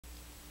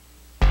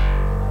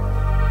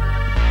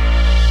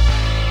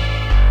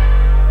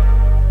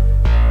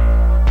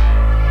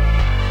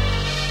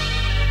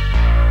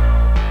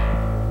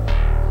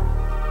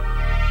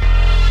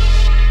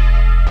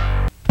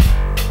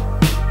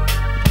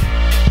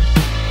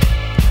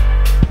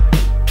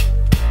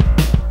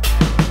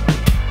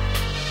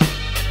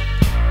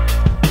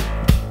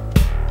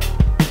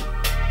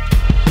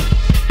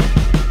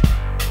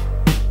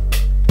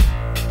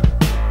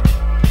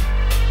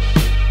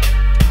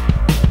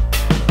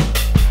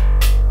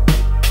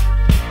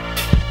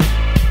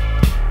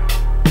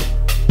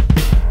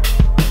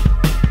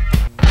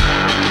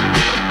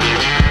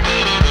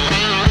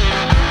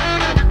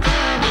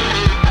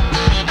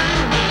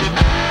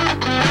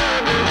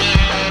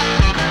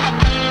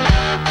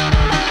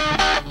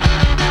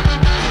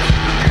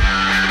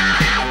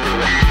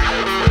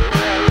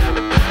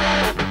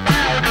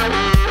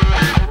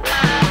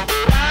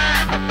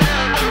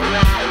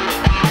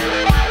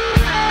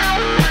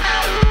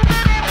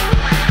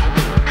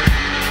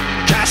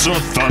Castle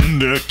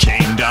Thunder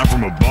came down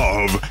from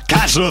above.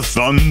 Castle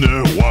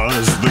Thunder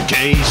was the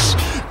case.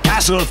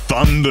 Castle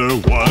Thunder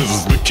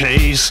was the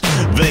case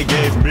they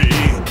gave me.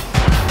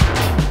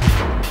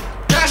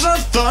 Castle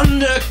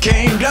Thunder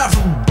came down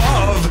from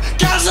above.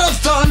 Castle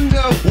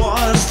Thunder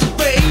was the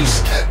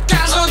face.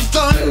 Castle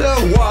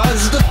Thunder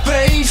was the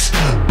face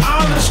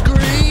on the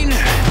screen.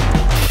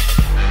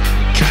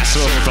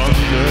 Castle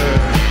Thunder.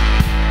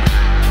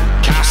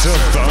 Castle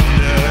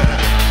Thunder.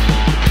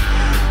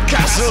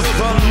 Castle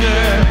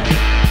Thunder.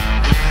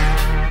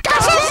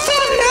 Castle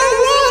Thunder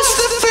was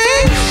the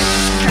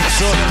face.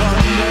 Castle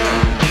Thunder.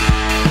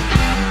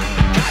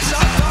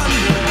 Castle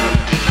Thunder.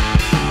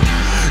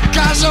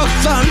 Castle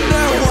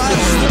Thunder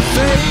was the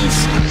face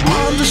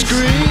on the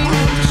screen.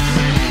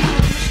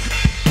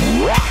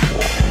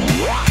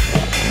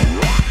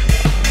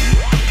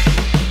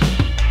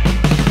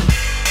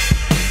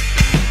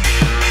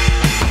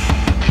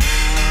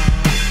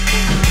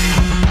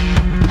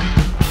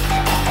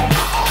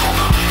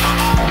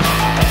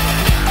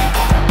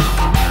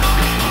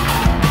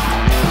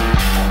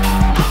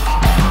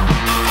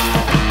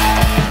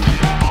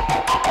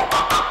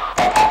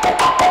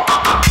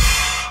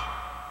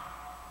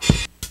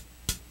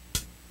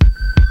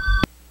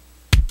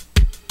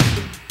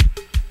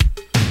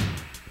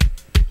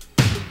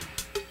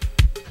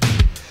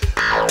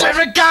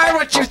 Disregard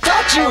what you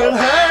thought you had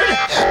heard.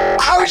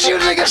 I was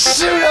using a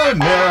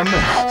pseudonym.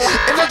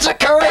 If it's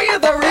occurring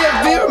in the rear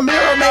view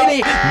mirror,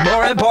 maybe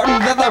more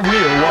important than the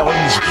real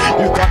ones.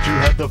 You thought you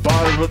had the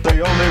files, but they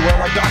only were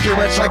like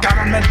documents like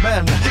government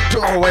men.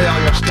 Throw away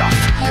all your stuff.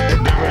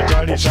 And every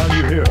tiny sound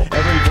you hear,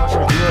 every voice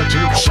with your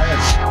tube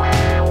says.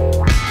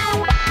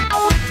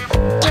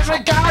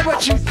 Disregard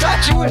what you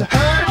thought you had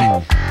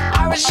heard.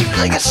 I was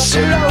using a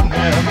pseudonym.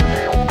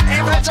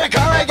 If it's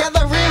occurring in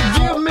the rear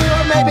view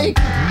mirror, maybe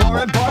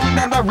more important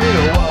than the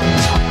real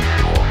ones.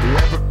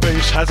 Every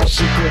face has a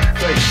secret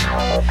face.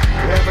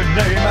 Every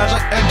name has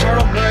an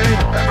internal name.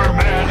 Every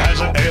man has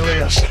an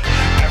alias.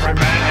 Every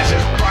man has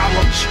his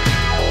problems.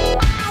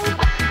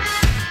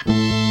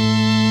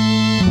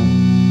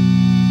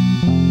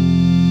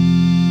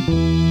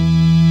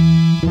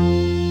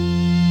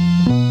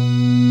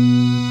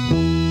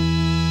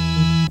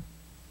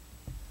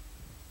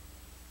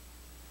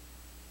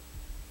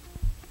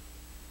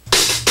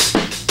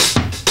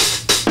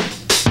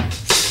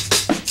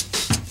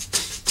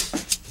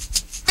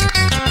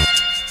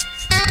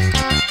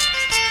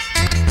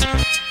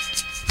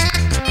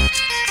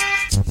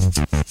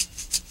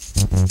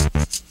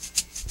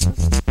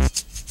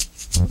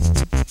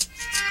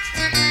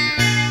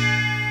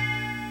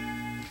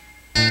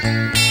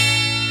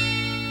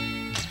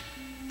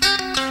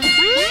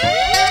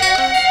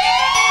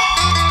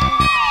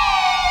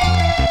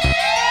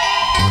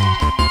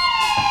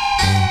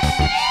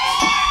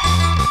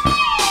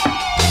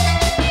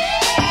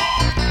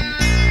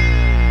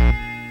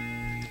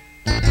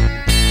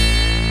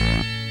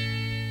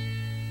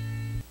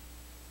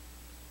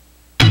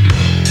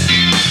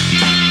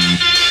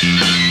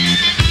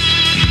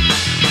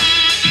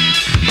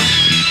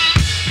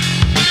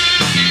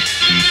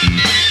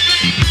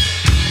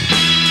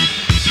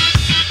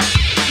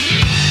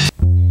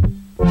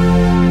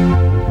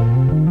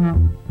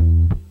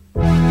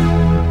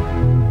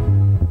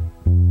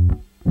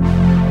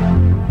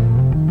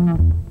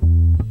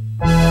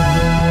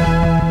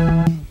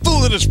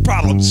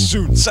 Problems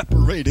soon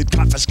separated,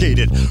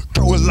 confiscated,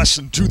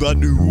 coalescing to the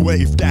new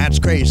wave, dance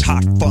craze,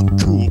 hot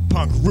funk, cool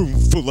punk, room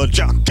full of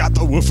junk, got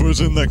the woofers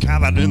in the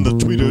cabin and the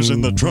tweeters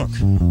in the trunk.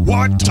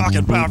 What? Talking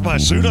about my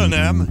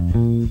pseudonym?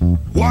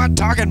 What?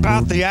 Talking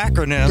about the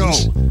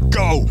acronyms?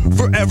 Go!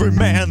 For every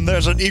man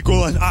there's an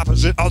equal and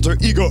opposite alter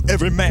ego,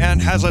 every man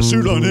has a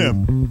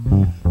pseudonym.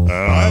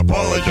 I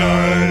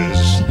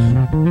apologize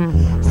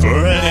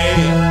for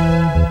any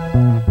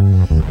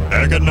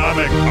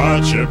economic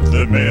hardship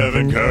that may have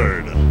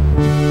incurred.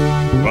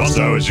 Whilst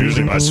I was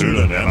using my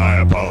pseudonym, I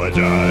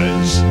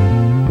apologize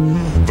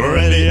for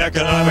any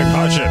economic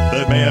hardship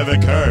that may have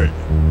occurred.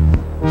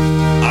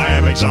 I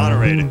am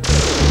exonerated.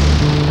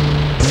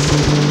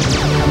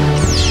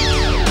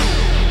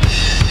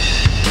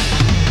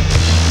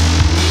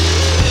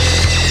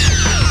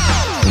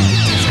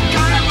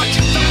 Disregard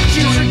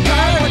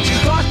what you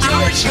thought you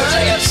were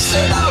using a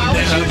pseudonym.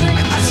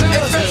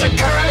 If it's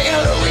occurring in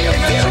the real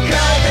deal,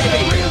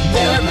 baby.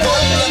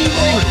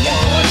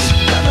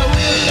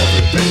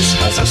 Face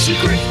has a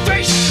secret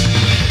face.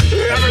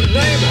 Every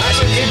name has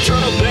an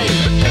internal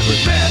name. Every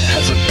man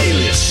has an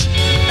alias.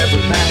 Every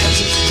man has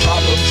his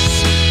problems.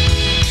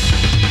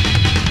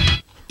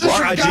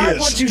 Our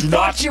ideas do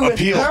not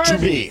appeal to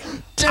me.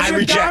 I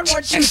reject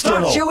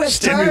external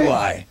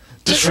stimuli.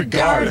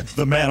 Disregard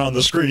the man on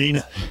the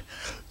screen.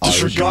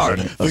 Disregard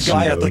the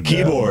guy at the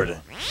keyboard.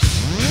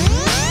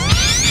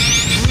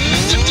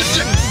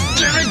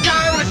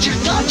 Disregard what you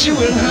thought you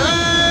had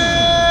heard.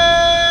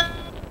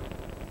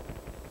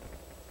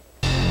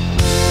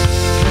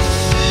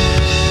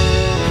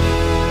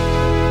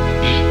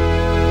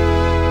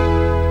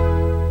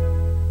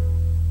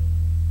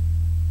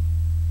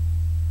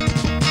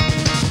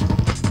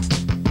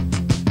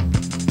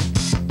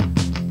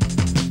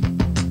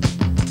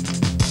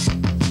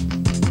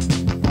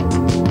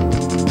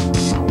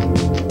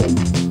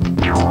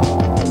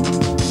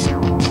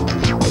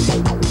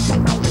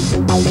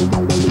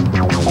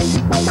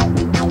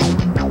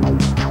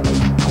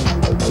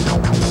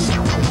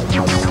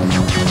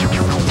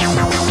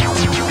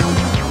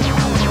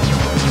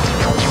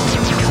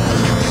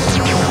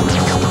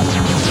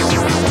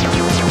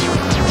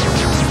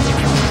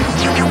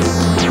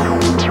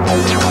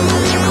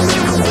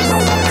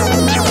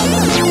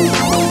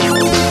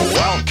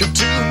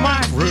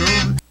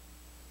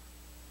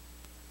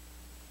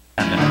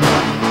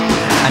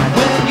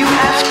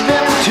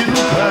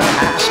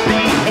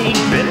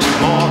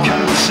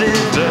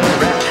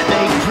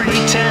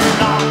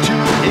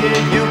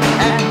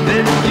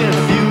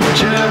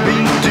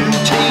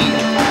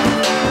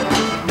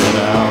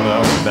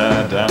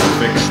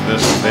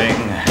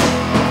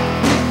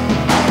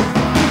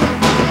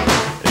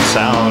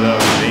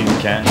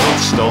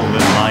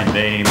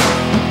 name.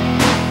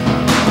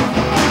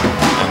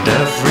 And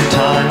every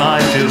time I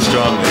feel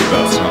strongly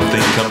about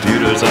something,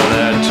 computers are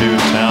there to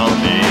tell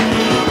me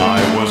I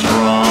was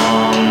wrong.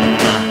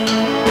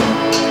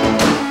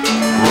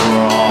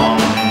 Wrong.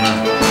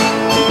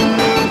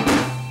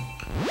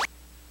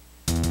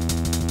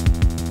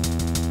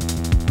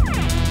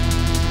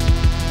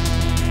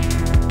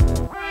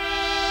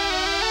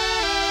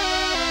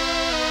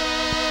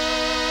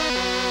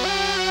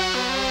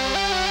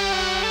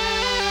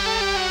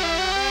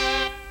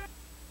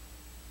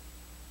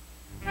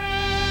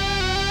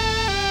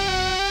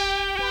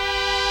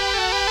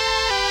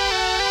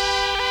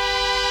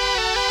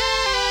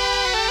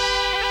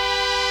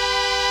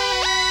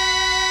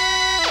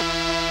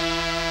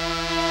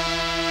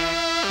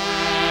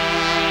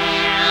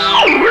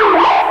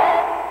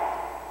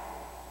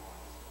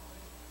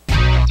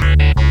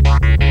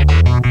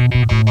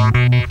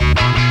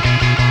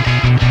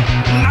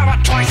 Now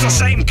at twice the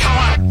same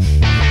color.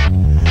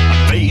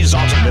 These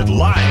alternate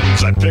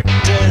lines, I picked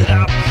it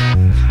up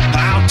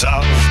out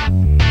of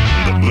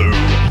the blue.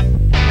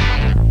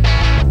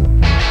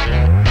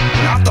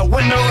 Out the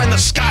window in the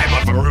sky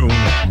above the room,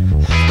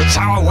 the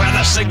tower where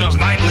the signals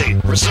nightly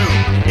resume,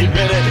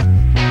 emitted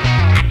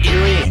an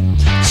eerie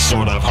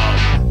sort of hum.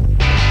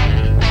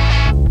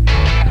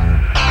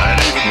 And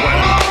even when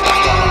I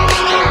thought there were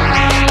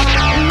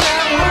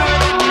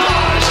the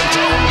bars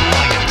until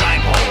like a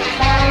dipole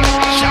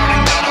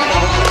shouting down a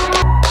hole.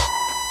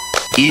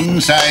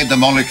 Inside the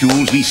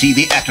molecules we see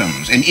the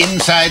atoms, and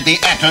inside the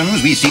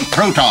atoms we see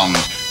protons,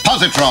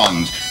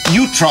 positrons,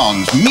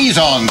 neutrons,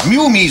 mesons,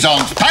 mu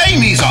mesons, pi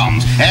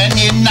mesons, and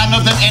in none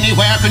of them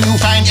anywhere can you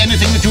find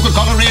anything that you could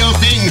call a real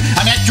thing,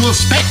 an actual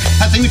speck,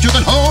 a thing that you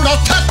can hold or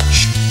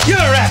touch.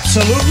 You're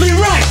absolutely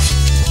right!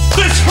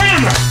 This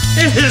hammer!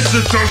 It is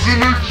the...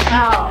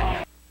 Oh.